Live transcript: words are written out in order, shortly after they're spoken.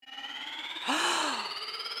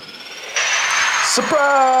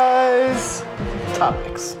Surprise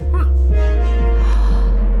topics. With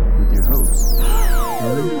your hosts,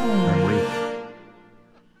 Billy and Wade.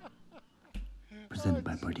 Presented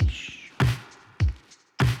by British.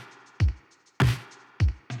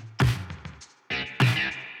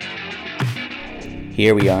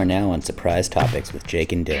 Here we are now on Surprise Topics with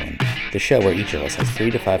Jake and Dylan, the show where each of us has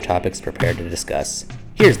 3 to 5 topics prepared to discuss.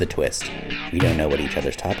 Here's the twist. We don't know what each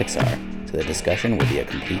other's topics are, so the discussion will be a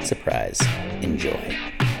complete surprise. Enjoy.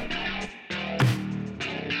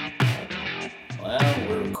 Well,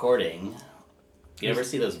 we're recording. You ever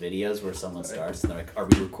see those videos where someone starts and they're like, are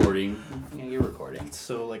we recording? Yeah, you're recording. It's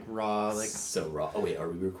so raw, So raw. Oh wait, are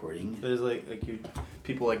we recording? there's you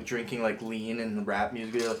people drinking lean and rap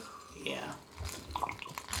music video, Yeah.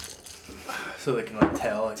 so they can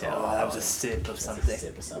tell oh, that was a sip of something. A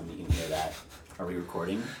sip of something, you can hear that. Are we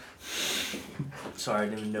recording? Sorry, I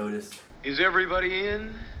didn't even notice. Is everybody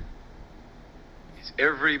in? Is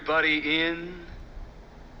everybody in?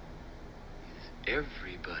 Is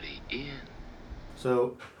everybody in?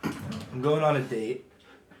 So, I'm going on a date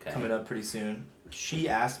Okay. coming up pretty soon. She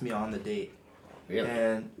asked me on the date, Really?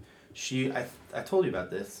 and I told you about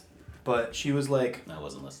this, but she was like, I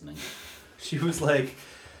wasn't listening. do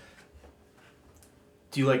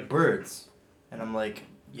you like birds? And I'm like,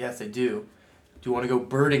 yes, I do. Do you want to go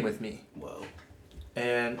birding with me? Whoa.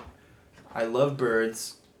 And I love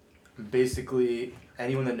birds. Basically,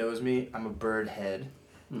 anyone that knows me, I'm a bird head.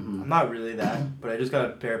 Mm-hmm. I'm not really that, but I just got a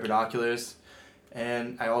pair of binoculars,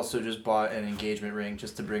 and I also just bought an engagement ring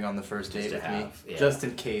just to bring on the first date with me, Yeah. just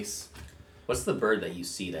in case. What's the bird that you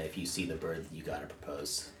see that if you see the bird, you gotta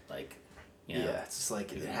propose? You know? Yeah, it's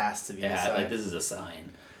just it has to be. Yeah, a sign. this is a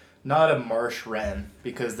sign. Not a marsh wren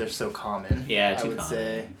because they're so common. Yeah, I too would common.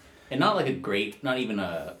 say. And not not even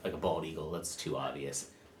a bald eagle. That's too obvious.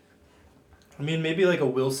 I mean, maybe a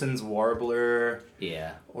Wilson's warbler,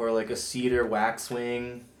 Yeah. or a cedar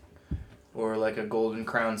waxwing, or a golden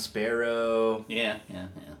crown sparrow. Yeah.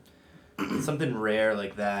 Something rare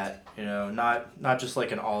like that, not just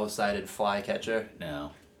an olive-sided flycatcher.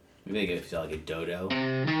 No. Maybe if you a dodo.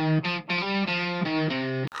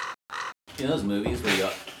 You know those movies where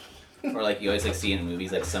you always see in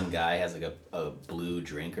movies some guy has a blue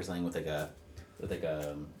drink or something with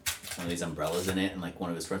one of these umbrellas in it, and one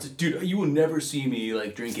of his friends says, dude, you will never see me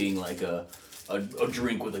drinking a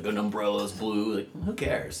drink with an umbrella that's blue. Who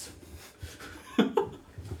cares?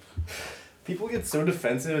 People get so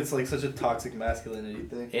defensive. It's such a toxic masculinity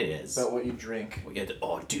thing. It is. About what you drink.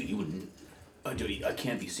 Dude, you wouldn't. Oh, dude, I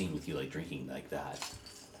can't be seen with you drinking like that.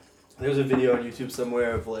 There's a video on YouTube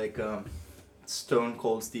somewhere of Stone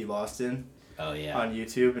Cold Steve Austin. Oh yeah. On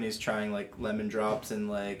YouTube, and he's trying lemon drops and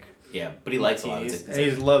Yeah, but he likes a lot of it. And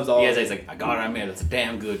he loves all. Yeah, he's I got it, I made it. It's a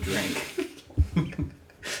damn good drink.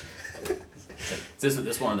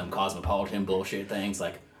 This one of them cosmopolitan bullshit things.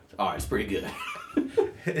 It's pretty good.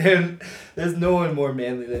 And there's no one more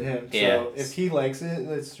manly than him. So Yeah. if he likes it,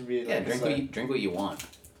 let's be drink what you want.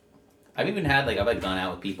 I've even had I've gone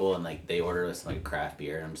out with people and they order us a craft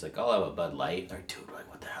beer and I'm just I'll have a Bud Light. They're dude,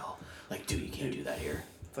 what the hell? Dude, you can't do that here.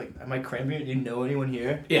 It's am I cramping? Do you know anyone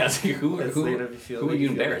here? Yeah, it's who That's are later if you feel you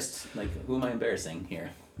embarrassed? Who am I embarrassing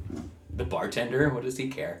here? The bartender? What does he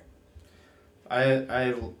care?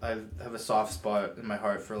 I have a soft spot in my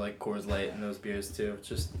heart for Coors Light and those beers too.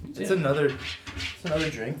 It's another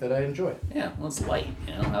drink that I enjoy. Yeah, well, it's light.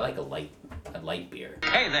 I like a light beer.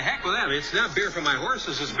 Hey, the heck with that. It's not beer for my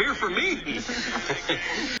horses, it's beer for me.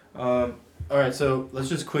 All right, so let's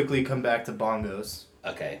just quickly come back to bongos.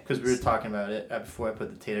 Okay. Because we were talking about it before I put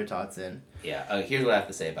the tater tots in. Yeah. Here's what I have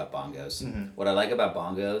to say about bongos. Mm-hmm. What I like about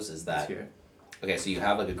bongos is that. Here. Okay, so you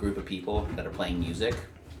have a group of people that are playing music,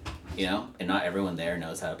 and not everyone there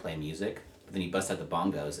knows how to play music. But then you bust out the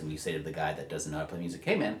bongos and you say to the guy that doesn't know how to play music,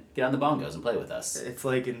 "Hey man, get on the bongos and play with us." It's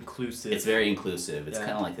inclusive. It's very inclusive. It's Yeah.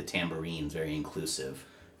 kind of like the tambourine's very inclusive.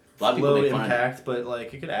 A lot of Low people make fun impact, of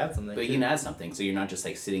but you could add something. But you can add something, so you're not just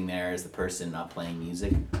sitting there as the person not playing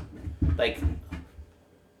music.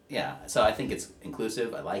 Yeah. So I think it's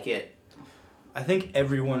inclusive. I like it. I think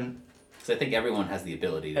everyone. So I think everyone has the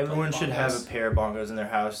ability. To Everyone play should bongos. have a pair of bongos in their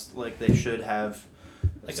house. They should have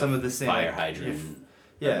some of the same fire hydrant.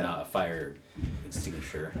 Yeah. Not a fire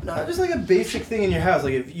extinguisher. No, just a basic thing in your house.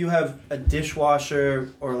 If you have a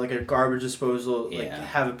dishwasher or a garbage disposal, Yeah.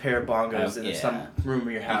 have a pair of bongos in Yeah. some room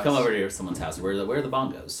of your house. You come over to someone's house. Where are the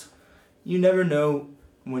bongos? You never know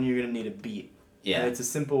when you're gonna need a beat. Yeah. And it's a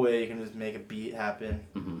simple way you can just make a beat happen.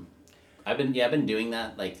 Mm-hmm. I've been doing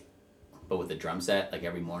that but with the drum set.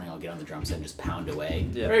 Every morning I'll get on the drum set and just pound away.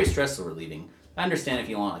 Yeah. Very stressful relieving. I understand if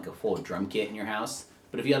you want a full drum kit in your house,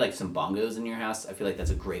 But if you had like some bongos in your house, I feel like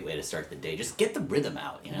that's a great way to start the day. Just get the rhythm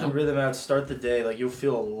out, you know? The rhythm out, start the day, like you'll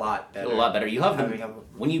feel a lot better. A lot better. You have the, Having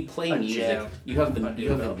when you play music, jam you have the under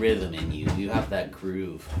your belt. rhythm in you. You have that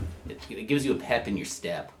groove. It gives you a pep in your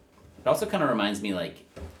step. It also kind of reminds me like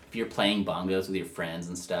if you're playing bongos with your friends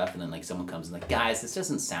and stuff, and then like someone comes and like, guys, this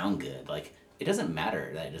doesn't sound good. Like it doesn't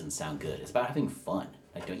matter that it doesn't sound good. It's about having fun.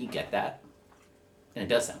 Like, don't you get that? And it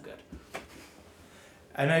does sound good.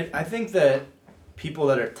 And I think that people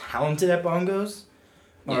that are talented at bongos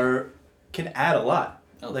can add a lot.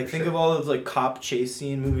 Oh, like for think sure. of all those like cop chase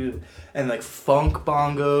scene movies and like funk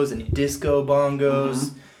bongos and disco bongos.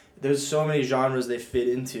 Mhm. There's so many genres they fit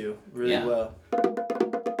into really Yeah. well.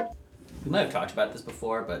 We might have talked about this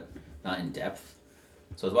before, but not in depth.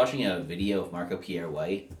 So I was watching a video of Marco Pierre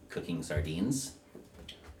White cooking sardines,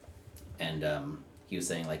 and he was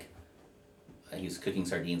saying like he was cooking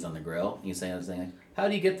sardines on the grill. And he was saying like, how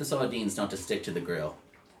do you get the sardines not to stick to the grill?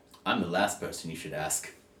 I'm the last person you should ask.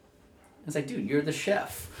 I was like, dude, you're the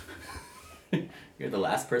chef. You're the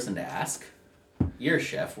last person to ask. You're a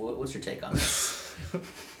chef. What's your take on this?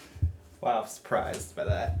 Wow, surprised by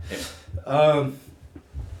that. Yeah.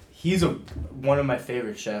 He's one of my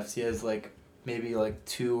favorite chefs. He has like maybe like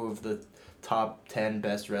 2 of the top 10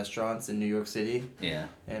 best restaurants in New York City. Yeah.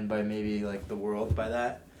 And by maybe like the world by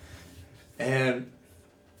that. And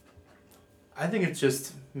I think it's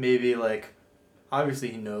just maybe like obviously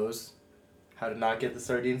he knows how to not get the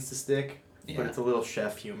sardines to stick, Yeah. but it's a little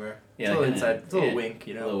chef humor. Yeah, It's a little like, inside, it's a little yeah. wink,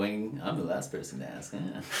 you A know. little wing. I'm the last person to ask.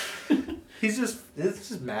 Yeah. It's just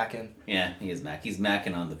macking. Yeah, he is Mac. He's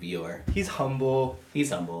macking on the viewer. He's humble. He's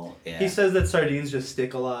humble. Yeah. He says that sardines just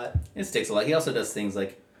stick a lot. It sticks a lot. He also does things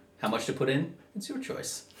like how much to put in. It's your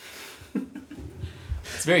choice.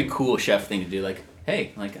 It's a very cool chef thing to do. Like,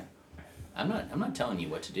 hey, like, I'm not telling you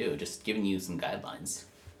what to do. Just giving you some guidelines.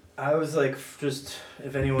 I was like, just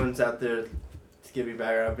if anyone's out there to give you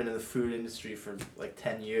background, I've been in the food industry for like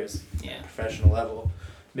 10 years. Yeah. Professional level,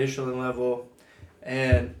 Michelin level,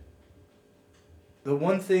 and the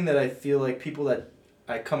one thing that I feel like people that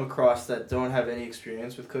I come across that don't have any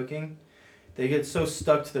experience with cooking, they get so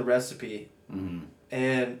stuck to the recipe, Mm-hmm.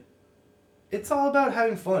 and it's all about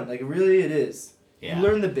having fun. Like really, it is. Yeah. You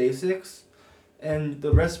learn the basics, and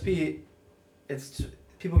the recipe,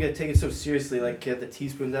 people take it so seriously. Like get the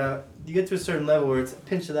teaspoons out. You get to a certain level where it's a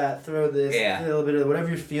pinch of that, throw this, Yeah. a little bit of whatever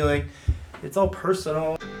you're feeling. It's all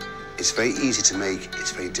personal. It's very easy to make,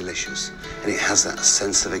 it's very delicious, and it has that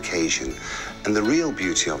sense of occasion. And the real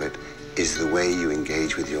beauty of it is the way you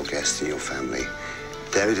engage with your guests and your family.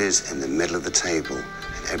 There it is in the middle of the table,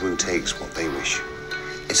 and everyone takes what they wish.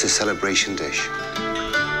 It's a celebration dish.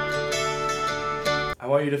 I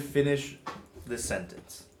want you to finish this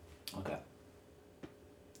sentence. Okay.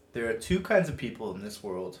 There are 2 kinds of people in this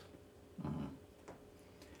world.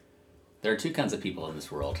 There are 2 kinds of people in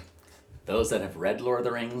this world. Those that have read Lord of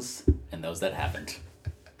the Rings and those that haven't.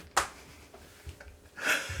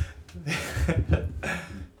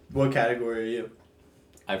 What category are you?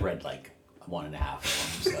 I've read like 1.5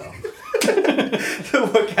 of them, so.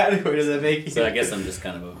 What category does that make you? So I guess I'm just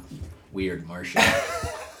kind of a weird Martian.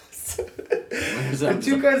 There are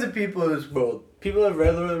 2 kinds of people in this world. People that have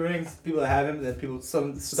read Lord of the Rings, people that haven't, and then people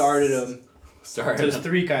some started them. Sorry. So there's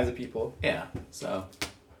 3 kinds of people. Yeah, so.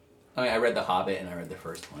 I mean, I read The Hobbit and I read the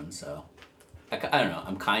first one, so. I don't know,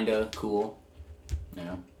 I'm kind of cool, you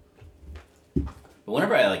know? But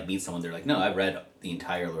whenever I like meet someone, they're like, no, I've read the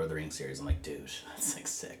entire Lord of the Rings series. I'm like, dude, that's like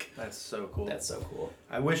sick. That's so cool. That's so cool.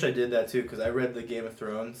 I wish I did that too, because I read the Game of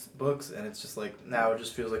Thrones books, and it's just like, now it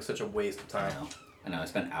just feels like such a waste of time. I know, I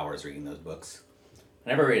spent hours reading those books.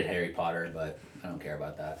 I never read Harry Potter, but I don't care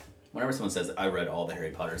about that. Whenever someone says, I read all the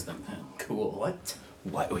Harry Potters, then cool. What?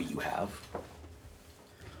 What you have?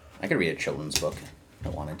 I could read a children's book if I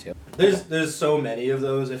wanted to. There's so many of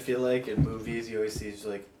those, I feel like, in movies. You always see,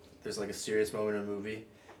 like, there's like a serious moment in a movie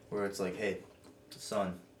where it's like, hey,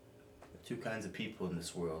 son, there are 2 kinds of people in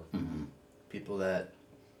this world. Mm-hmm. People that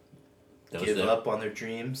Those give that, up on their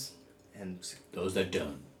dreams, and Those that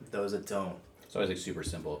don't. those that don't. It's always like super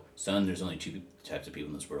simple. Son, there's only 2 types of people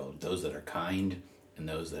in this world. Those that are kind and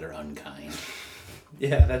those that are unkind.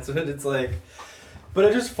 Yeah, that's what it's like. But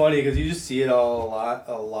it's just funny because you just see it all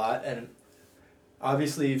a lot, and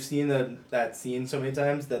obviously you've seen that scene so many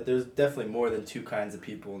times that there's definitely more than 2 kinds of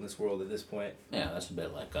people in this world at this point. Yeah, that's a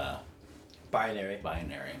bit like Binary.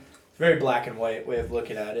 binary. Very black and white way of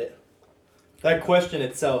looking at it. That question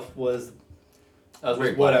itself was That was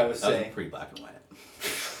very what black, I was that saying. was pretty black and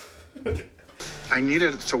white. I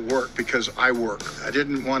needed it to work because I work. I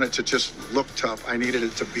didn't want it to just look tough. I needed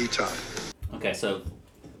it to be tough. Okay, so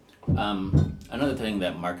Another thing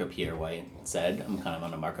that Marco Pierre White said, I'm kind of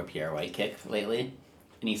on a Marco Pierre White kick lately,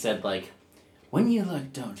 and he said, like, when you,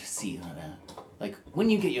 like, don't see, like, when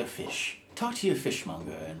you get your fish, talk to your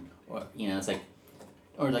fishmonger, and, or, you know, it's like,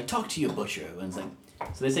 or, like, talk to your butcher, and it's like,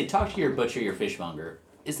 so they say, talk to your butcher, your fishmonger.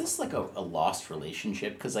 Is this, like, a lost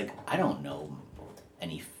relationship? Because, like, I don't know, I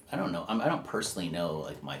don't personally know,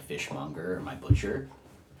 like, my fishmonger or my butcher.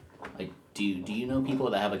 Like, do you know people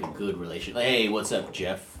that have, like, a good relationship? Like, hey, what's up,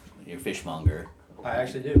 Jeff, your fishmonger? I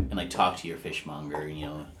actually do. And, like, talk to your fishmonger, you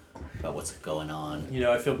know, about what's going on. You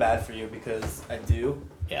know, I feel bad for you because I do.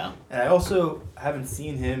 Yeah. And I also haven't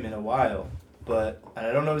seen him in a while, and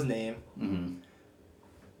I don't know his name. Mm-hmm.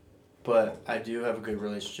 But I do have a good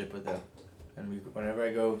relationship with him. And whenever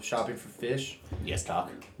I go shopping for fish, Yes,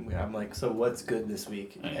 talk. I'm like, so what's good this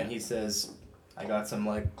week? Oh, yeah. And he says, I got some,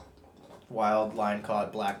 like, wild line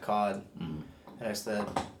cod, black cod. Mm. And I said,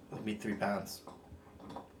 it'll be 3 pounds.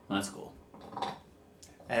 Well, that's cool.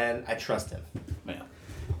 And I trust him. Yeah.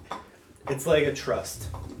 It's like a trust.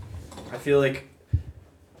 I feel like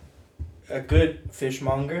a good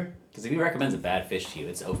fishmonger, Because if he recommends a bad fish to you,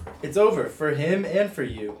 it's over. it's over for him and for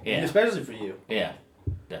you. Yeah. Especially for you. Yeah,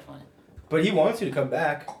 definitely. But he wants you to come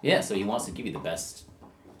back. Yeah, so he wants to give you the best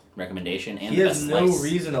recommendation and He the has best no slice.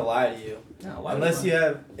 reason to lie to you. No, why would Unless he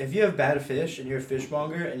if you have bad fish and you're a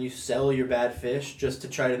fishmonger and you sell your bad fish just to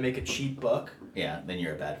try to make a cheap buck, Yeah, then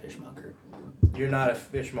you're a bad fishmonger. you're not a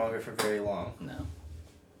fishmonger for very long. No.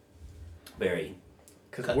 Very.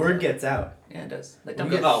 Because Cut word down. gets out. Yeah, it does. Like, When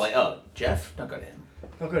don't you go. get- Jeff? Don't go to him.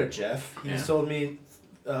 Don't go to Jeff. He Yeah. sold me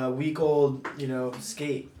a week-old,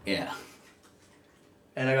 skate, Yeah.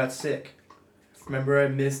 and I got sick. Remember I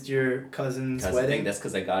missed your cousin's Because I think wedding? that's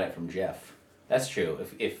because I got it from Jeff. That's true.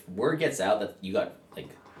 If word gets out that you got, like,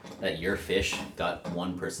 that your fish got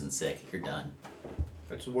one person sick, you're done.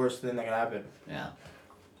 It's the worst thing that can happen. Yeah.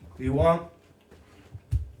 You want...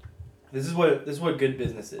 This is what good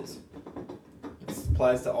business is. This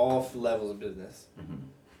applies to all levels of business. Mm-hmm.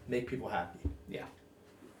 Make people happy. Yeah.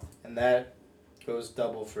 And that goes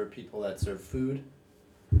double for people that serve food.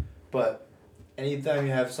 But anytime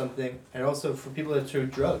you have something, and also for people that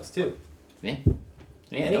serve drugs too. Yeah.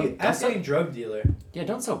 Yeah, Ask any drug dealer.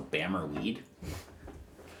 don't sell Bammer weed.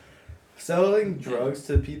 Selling drugs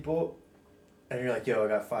to people, and you're like, yo, I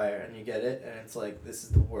got fire, and you get it, and it's like, this is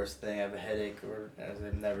the worst thing, I have a headache, or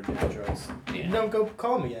I've never done drugs. Yeah. No, go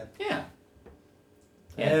call me again. Yeah.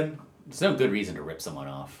 Yeah. And, There's no good reason to rip someone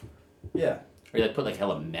off. yeah. Or you, like, put, like,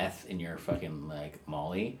 hella meth in your fucking, like,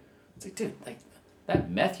 Molly. It's like, dude, like, that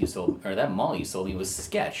meth you sold, or that Molly you sold me was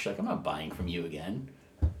sketch. Like, I'm not buying from you again.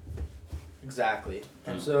 Exactly.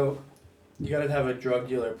 And Mm. so, you gotta have a drug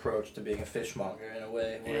dealer approach to being a fishmonger in a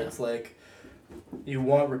way, where Yeah. it's like, you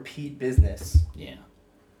want repeat business. Yeah.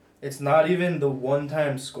 It's not even the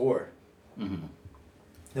one-time score. Mm-hmm.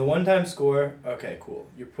 The one-time score, okay, cool.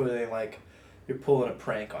 You're pulling a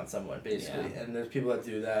prank on someone, basically. Yeah. And there's people that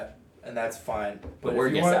do that, and that's fine. But if word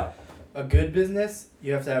you gets want out. a good business,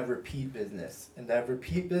 you have to have repeat business. And to have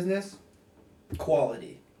repeat business,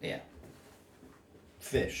 quality. Yeah.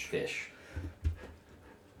 Fish. Fish.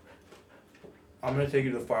 I'm going to take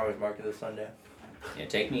you to the farmer's market this Sunday. Yeah,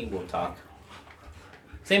 take me, we'll talk.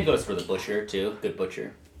 Same goes for the butcher, too. Good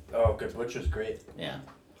butcher. Oh, good butcher's great. Yeah.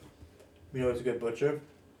 You know what's a good butcher?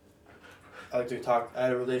 I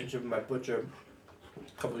had a relationship with my butcher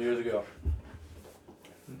a couple of years ago.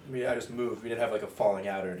 I just moved. We didn't have like a falling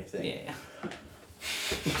out or anything. Yeah.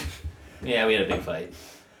 Yeah, we had a big fight.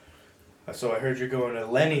 So I heard you're going to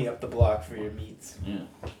Lenny up the block for your meats. Yeah.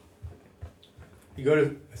 You go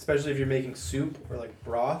to, especially if you're making soup or like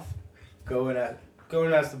broth, go and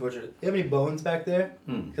ask the butcher. Do you have any bones back there?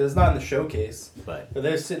 Because it's not in the showcase, But, but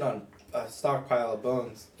they're sitting on a stockpile of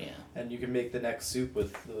bones, yeah. and you can make the next soup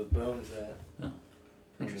with the bones that. Oh,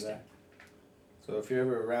 interesting. So if you're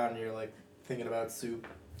ever around and you're like thinking about soup,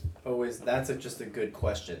 always just a good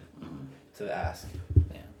question to ask.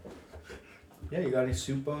 Yeah. Yeah, you got any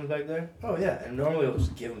soup bones back there? Oh yeah, and normally I'll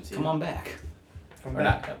just give them to you. Come on back. Come Or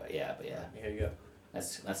back. not, but yeah. Here you go.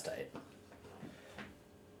 That's tight.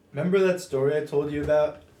 Remember that story I told you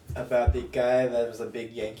about the guy that was a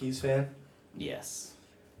big Yankees fan? Yes.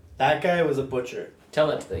 That guy was a butcher.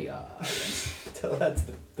 Tell it to the audience. Tell that to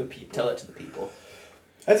the people. Tell it to the people.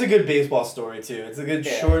 That's a good baseball story too. It's a good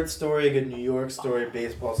Yeah. short story, a good New York story,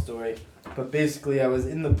 baseball story. But basically, I was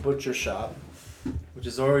in the butcher shop, which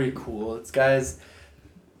is already cool. This guy's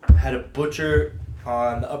had a butcher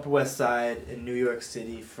on the Upper West Side in New York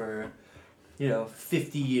City for,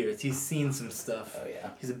 50 years. He's seen some stuff. Oh,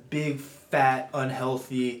 yeah. He's a big, fat,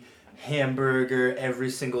 unhealthy hamburger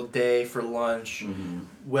every single day for lunch. Mm-hmm.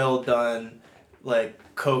 Well done. like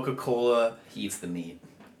Coca-Cola, He eats the meat.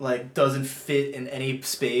 like doesn't fit in any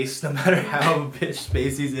space, no matter how much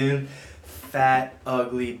space he's in. Fat,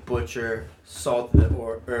 ugly, butcher, salted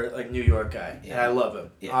or like New York guy. Yeah. And I love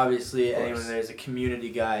him. Yeah, Obviously, of course. anyone there's a community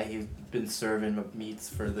guy. He's been serving meats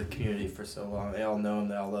for the community for so long. They all know him.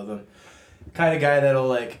 They all love him. Kind of guy that'll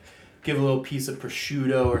like give a little piece of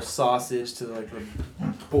prosciutto or sausage to like the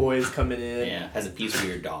boys coming in. Yeah, has a piece for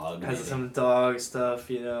your dog. Has maybe. some dog stuff,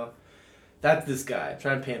 you know. That's this guy. I'm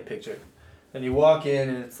trying to paint a picture. And you walk in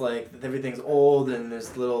and it's like everything's old and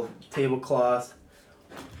there's little tablecloths.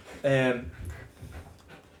 And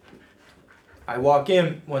I walk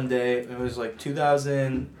in one day, it was like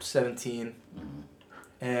 2017,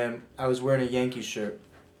 and I was wearing a Yankees shirt.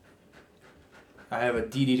 I have a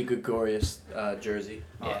Didi to Gregorius jersey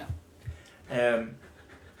on. Yeah. And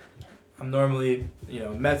I'm normally, a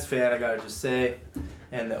Mets fan, I gotta just say.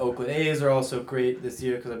 And the Oakland A's are also great this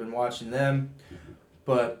year because I've been watching them.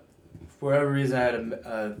 But for whatever reason, I had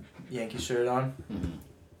a Yankee shirt on. Mm-hmm.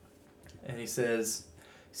 And he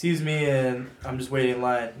sees me and I'm just waiting in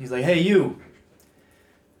line. He's like, "Hey, you."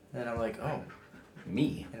 And I'm like, "Oh."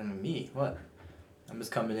 Me? And I'm like, "Me? What?" I'm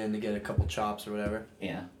just coming in to get a couple chops or whatever.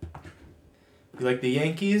 Yeah. "You like the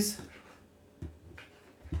Yankees?"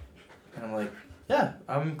 And I'm like, "Yeah,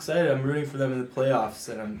 I'm excited. I'm rooting for them in the playoffs."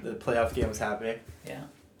 And the playoff game was happening. Yeah.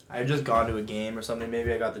 I had just gone to a game or something.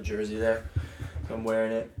 Maybe I got the jersey there. So I'm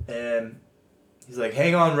wearing it. And he's like,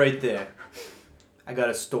 "Hang on right there. I got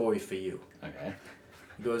a story for you." Okay.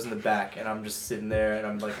 He goes in the back, and I'm just sitting there, and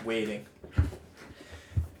I'm, like, waiting.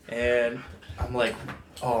 And I'm like,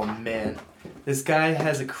 oh, man. This guy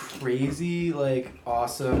has a crazy, like,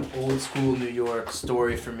 awesome, old-school New York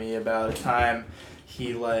story for me about a time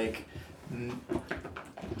he, like,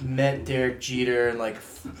 met Derek Jeter and,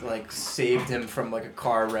 like saved him from, like, a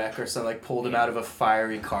car wreck or something, like, pulled him out of a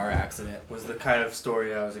fiery car accident, was the kind of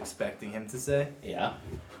story I was expecting him to say. Yeah.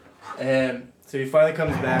 And so he finally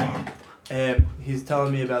comes back, and he's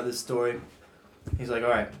telling me about this story. He's like, "All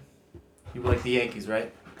right, you like the Yankees,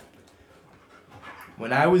 right?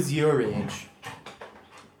 When I was your age,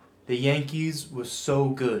 the Yankees were so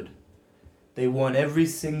good. They won every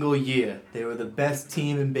single year. They were the best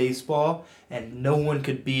team in baseball, and no one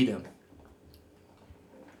could beat them."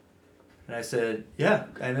 And I said, "Yeah,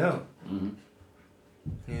 I know." Mm-hmm.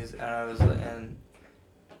 And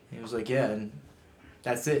he was like, "Yeah, and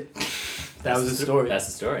that's it." That was the story. That's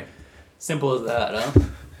the story. Simple as that, huh?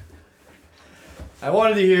 I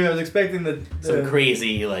wanted to hear. I was expecting the Some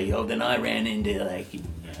crazy, like, oh, then I ran into, like, yeah.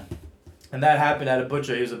 And that happened at a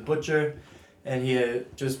butcher. He was a butcher, and he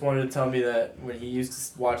had just wanted to tell me that when he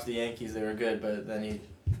used to watch the Yankees, they were good, but then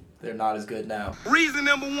they're not as good now. Reason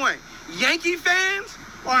number one, Yankee fans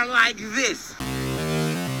are like this.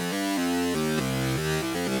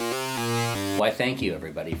 Why, thank you,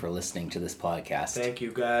 everybody, for listening to this podcast. Thank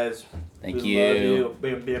you, guys. Thank We you. love you.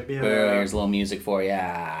 Bam, bam, bam. Here's a little music for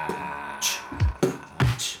ya.